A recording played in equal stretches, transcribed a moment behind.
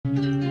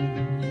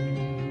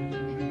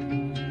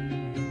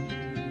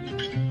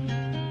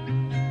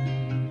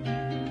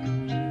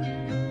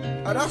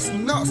Oh, that's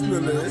nuts,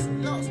 nolais.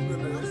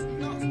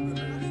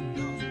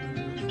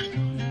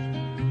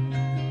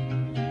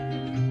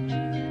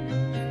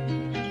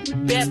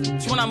 Bad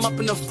bitch when I'm up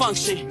in the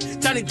function.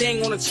 Johnny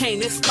Dang on a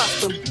chain, it's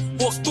custom.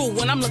 Walk through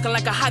when I'm looking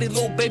like a hottie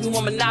little baby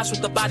woman, Nash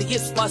with the body,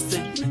 it's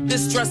bustin'.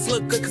 This dress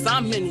look good cause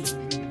I'm in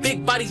it.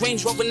 Big body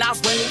Range Rover, not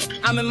rented.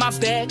 I'm in my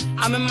bag,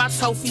 I'm in my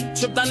telfy.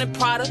 Drip down in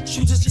Prada,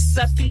 shoes is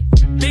Giuseppe.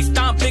 Big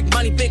down, big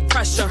money, big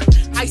pressure.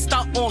 Iced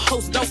out on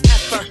host, no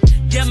effort.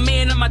 Yeah,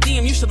 man in my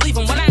DM, you should leave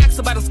him. When I ask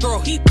about his girl,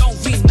 he don't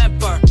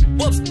remember.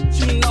 Whoops,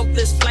 you know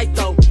this flight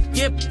though.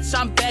 Yeah, bitch,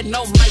 I'm bad,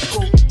 no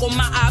Michael. All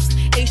my ops,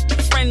 ain't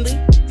friendly.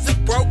 Zip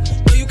broke,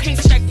 no, you can't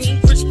check me.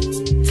 Rich,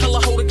 tell a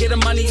hoe to get her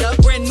money up.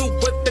 Brand new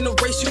whip in the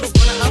race, you the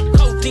runner up.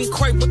 Codeine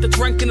crate with the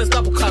drink in his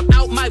double cup.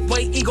 Out my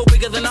way, ego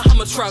bigger than a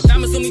Hummer truck.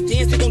 Diamonds on me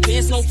dance, they gon'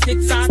 dance, no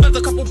TikTok. Spent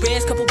a couple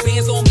bands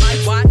on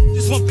my watch.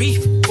 Just want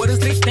beef, what is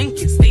they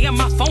thinking? Stay on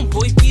my phone,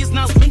 boy, B is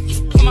not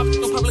linking. Come up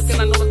in public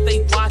and I know that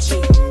they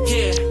watching.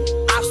 Yeah,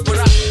 ops, what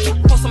up?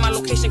 Post on my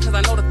location cause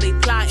I know that they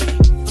plotting.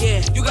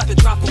 Yeah, you got to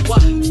drop a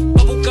what?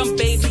 Bubble gum,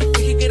 baby,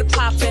 we can get it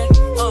poppin'.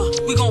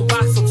 We gon'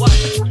 box or what?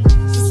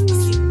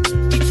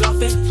 Keep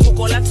bluffing, talk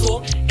all that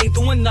talk, ain't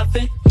doing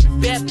nothing.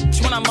 Bad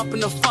bitch when I'm up in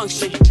the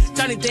function.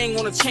 Johnny Dang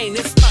on a chain,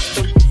 it's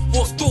custom.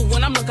 Walk through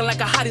when I'm looking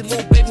like a hottie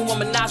little baby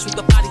woman, Nash with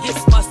the body,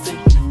 it's bustin'.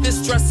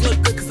 This dress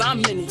look good cause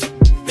I'm in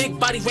it. Big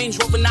body Range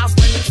Rover, not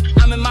rented.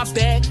 I'm in my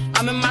bag,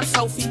 I'm in my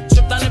selfie.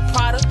 Drip down in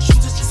Prada,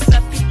 shoes is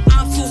Giuseppe.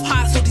 I'm too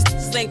hot, so these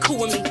bitches ain't cool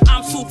with me.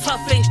 I'm too tough,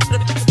 ain't shit to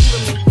do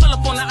with me. Pull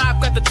up on the op,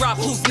 grab the drop,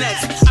 who's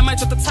next? I might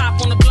drop the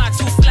top on the block,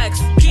 too flex.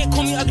 Can't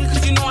call me ugly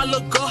cause you know I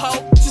look good,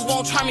 ho. Just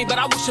won't try me, but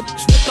I wish a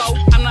bitch would though.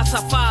 I'm not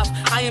top 5,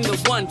 I am the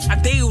one, I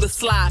dare you to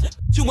slide.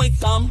 You ain't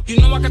dumb, you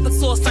know I got the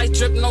sauce, I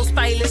drip, no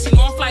stylish. You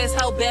know I'm fly as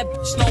hell, bad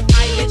bitch, no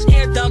mileage.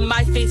 Hair done,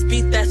 my face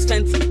beat that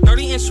Fenty.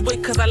 30-inch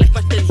weight cause I like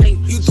my shit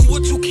length. You do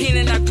what you can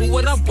and I do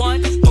what I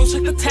want. Don't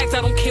check the tags,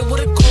 I don't care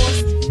what it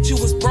costs. You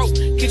was broke,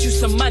 get you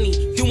some money.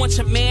 You want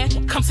your man?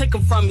 Come take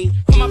him from me.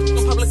 Come up in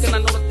public and I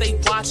know that they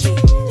watching.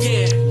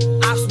 Yeah,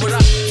 ops, what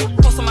up?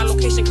 Post on my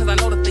location cause I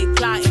know that they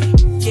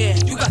plotting. Yeah,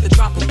 you got to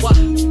drop a what?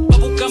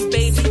 Bubble gum,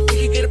 baby, we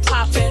can get it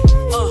poppin'.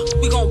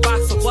 We gon'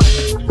 box or what?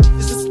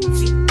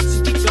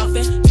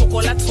 Talk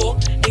all that talk,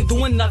 ain't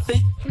doing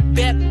nothing.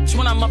 Bad bitch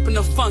when I'm up in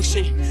the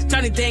function.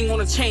 Johnny Dang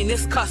on a chain,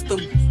 it's custom.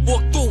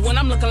 Walk through when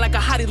I'm looking like a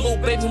hottie little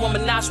baby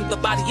woman, Nash with the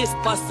body, it's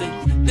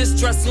bustin'. This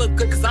dress look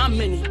good cause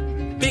I'm in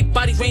it. Big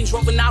body Range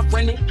Rover, not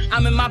rented.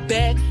 I'm in my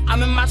bag,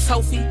 I'm in my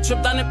telfy.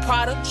 Drip down in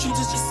Prada, shoes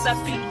is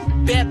Giuseppe.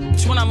 Bad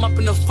bitch when I'm up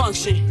in the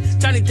function.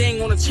 Johnny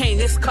Dang on a chain,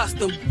 it's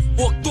custom.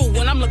 Walk through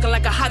when I'm looking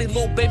like a hottie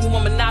little baby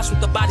woman, Nash with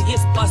the body,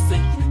 it's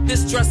bustin'.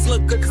 This dress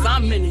look good cause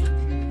I'm in it.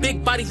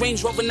 Big body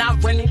Range Rover,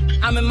 not rented.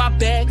 I'm in my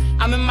bag,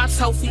 I'm in my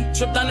telfy.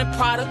 Drip down in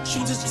Prada,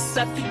 shoes is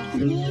Giuseppe.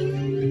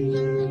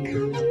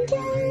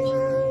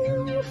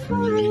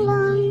 For a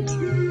long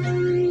time,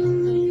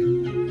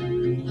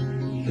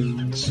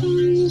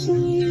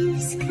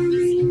 changes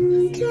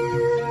coming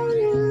down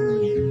on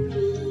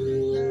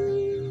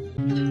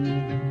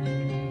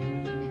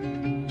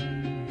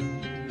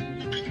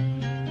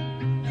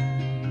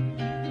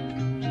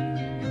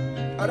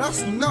Oh,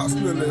 that's nuts,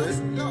 nolais.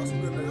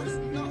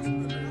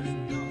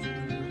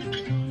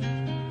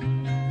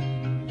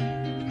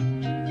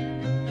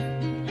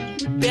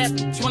 Bad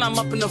bitch when I'm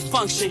up in the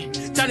function.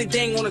 Johnny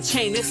Dang on a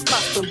chain, it's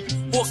custom.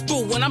 Walk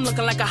through when I'm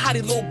looking like a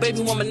hottie little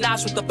baby woman,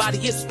 Nash with the body,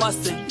 it's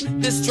bustin'.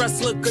 This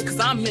dress look good cause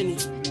I'm in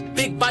it.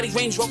 Big body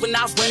Range Rover,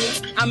 not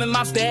rented. I'm in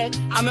my bag,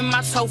 I'm in my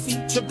telfy.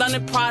 Drip down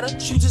in Prada,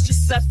 shoes is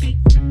Giuseppe.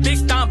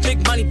 Big down,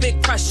 big money,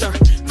 big pressure.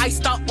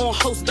 Iced out on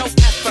host, no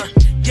effort.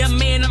 Yeah,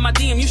 man in my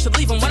DM, you should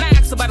leave him. When I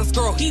ask about his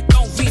girl, he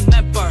don't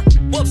remember.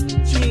 Whoops,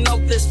 you know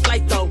this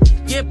flight though.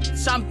 Yeah,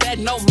 bitch, I'm bad,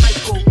 no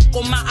Michael.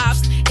 All my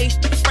ops, ain't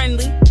shit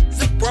friendly.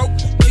 Zip broke,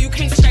 no, you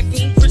can't check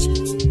me. Rich,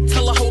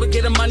 tell a hoe to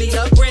get her money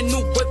up. Brand new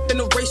whip in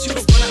the race, you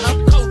the runner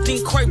up.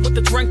 Codeine crate with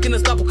the drink in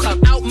his double cup.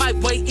 Out my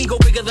way, ego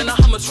bigger than a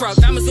Hummer truck.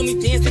 Diamonds on me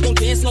dance, they gon'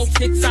 dance, no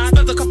TikTok.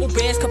 Spent a couple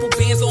bands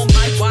on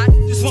my watch.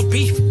 Just want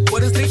beef,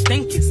 what is they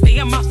thinking? Stay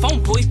on my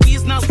phone, boy, B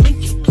is not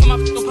linking. Come up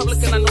in the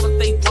public and I know that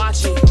they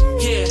watching.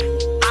 Yeah,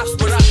 ops,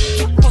 what up?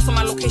 Post on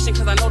my location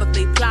cause I know that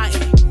they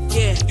plotting.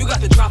 Yeah, you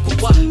got to drop a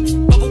what?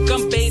 Bubble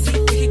gum, baby,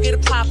 we can get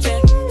it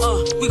poppin'.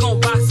 We gon'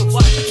 box or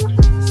what?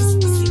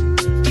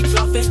 Keep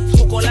bluffing,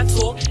 talk all that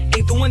talk,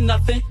 ain't doing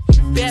nothing.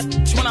 Bad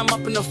bitch when I'm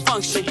up in the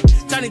function.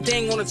 Johnny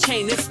Dang on a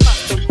chain, it's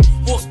custom.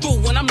 Walk through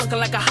when I'm looking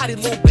like a hottie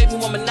little baby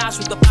woman, Nash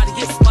with the body,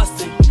 it's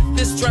bustin'.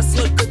 This dress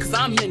look good cause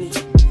I'm in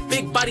it.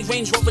 Big body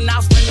Range Rover,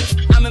 not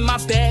rented. I'm in my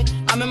bag,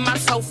 I'm in my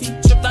telfy.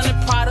 Drip down in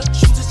Prada,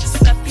 shoes is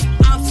Giuseppe.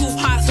 I'm too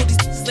hot, so these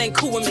bitches ain't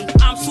cool with me.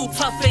 I'm too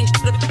tough, ain't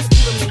shit to do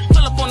with me.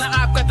 Pull up on the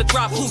op, grab the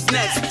drop, who's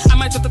next? I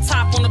might drop the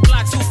top on the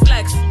block, too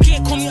flex.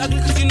 Can't call me ugly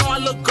cause you know I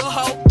look good,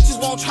 ho.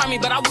 Just won't try me,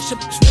 but I wish a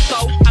bitch would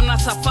though. I'm not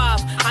top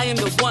 5, I am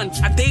the one,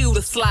 I dare you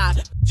to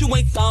slide. You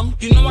ain't dumb,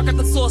 you know I got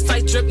the sauce, I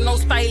drip, no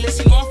stylish.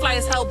 You know I'm fly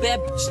as hell, bad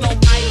bitch, no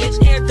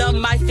mileage. Hair done,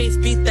 my face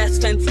beat that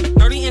Fenty.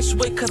 30-inch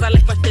weight cause I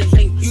like my shit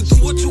length. You do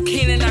what you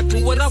can and I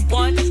do what I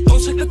want.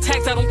 Don't check the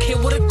tags, I don't care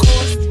what it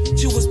costs.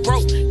 you was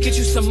broke, get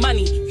you some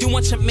money. You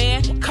want your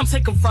man? Come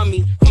take him from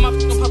me. Put my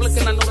in public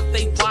and I know that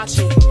they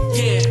watching.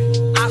 Yeah,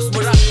 I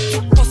split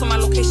up. Post on my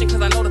location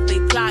cause I know that they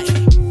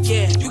plotting.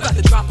 Yeah, you got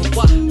the drop of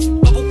what?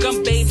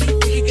 Bubblegum baby, we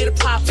can get it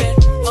poppin'.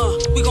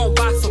 We gon'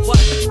 box or what?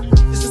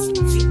 This is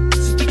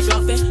deep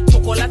bluffing.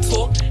 Talk all that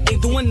talk,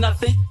 ain't doing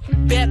nothing.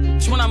 Bad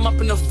bitch when I'm up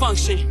in the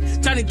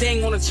function. Johnny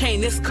Dang on a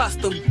chain, it's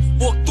custom.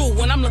 Walk through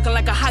when I'm looking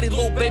like a hottie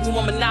little baby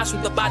woman. Menage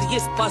with the body,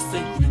 it's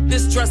bustin'.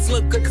 This dress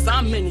look good cause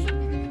I'm in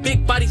it.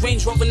 Big body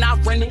Range Rover,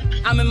 not rented.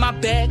 I'm in my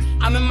bag,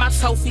 I'm in my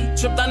telfy.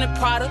 Drip down in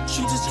Prada,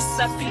 shoes is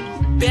Giuseppe.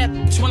 Bad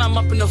bitch when I'm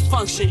up in the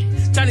function.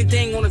 Johnny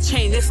Dang on a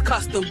chain, it's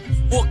custom.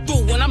 Walk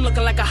through when I'm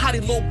looking like a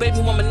hottie little baby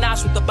woman.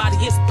 Menage with the body,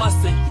 it's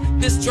bustin'.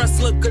 This dress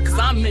look good cause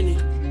I'm in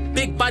it.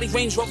 Big body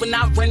Range Rover,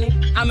 not rented.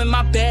 I'm in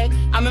my bag,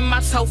 I'm in my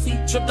telfy.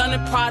 Drip down in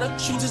Prada,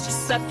 shoes is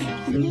Giuseppe.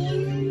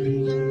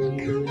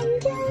 Coming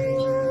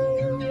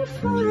down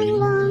for a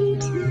long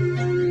time.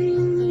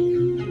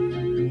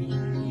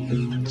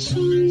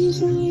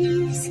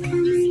 Changes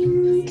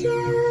coming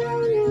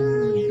down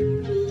on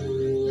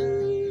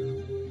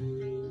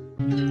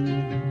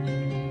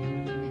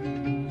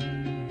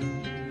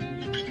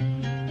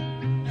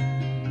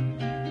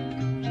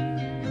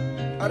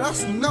Oh,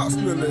 that's nuts,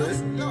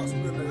 nolais.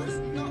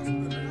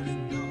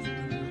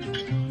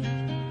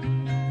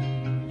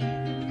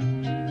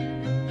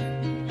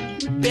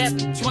 Bad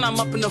bitch when I'm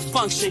up in the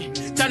function.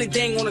 Johnny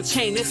Dang on a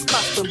chain, it's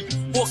custom.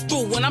 Walk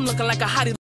through when I'm looking like a hottie.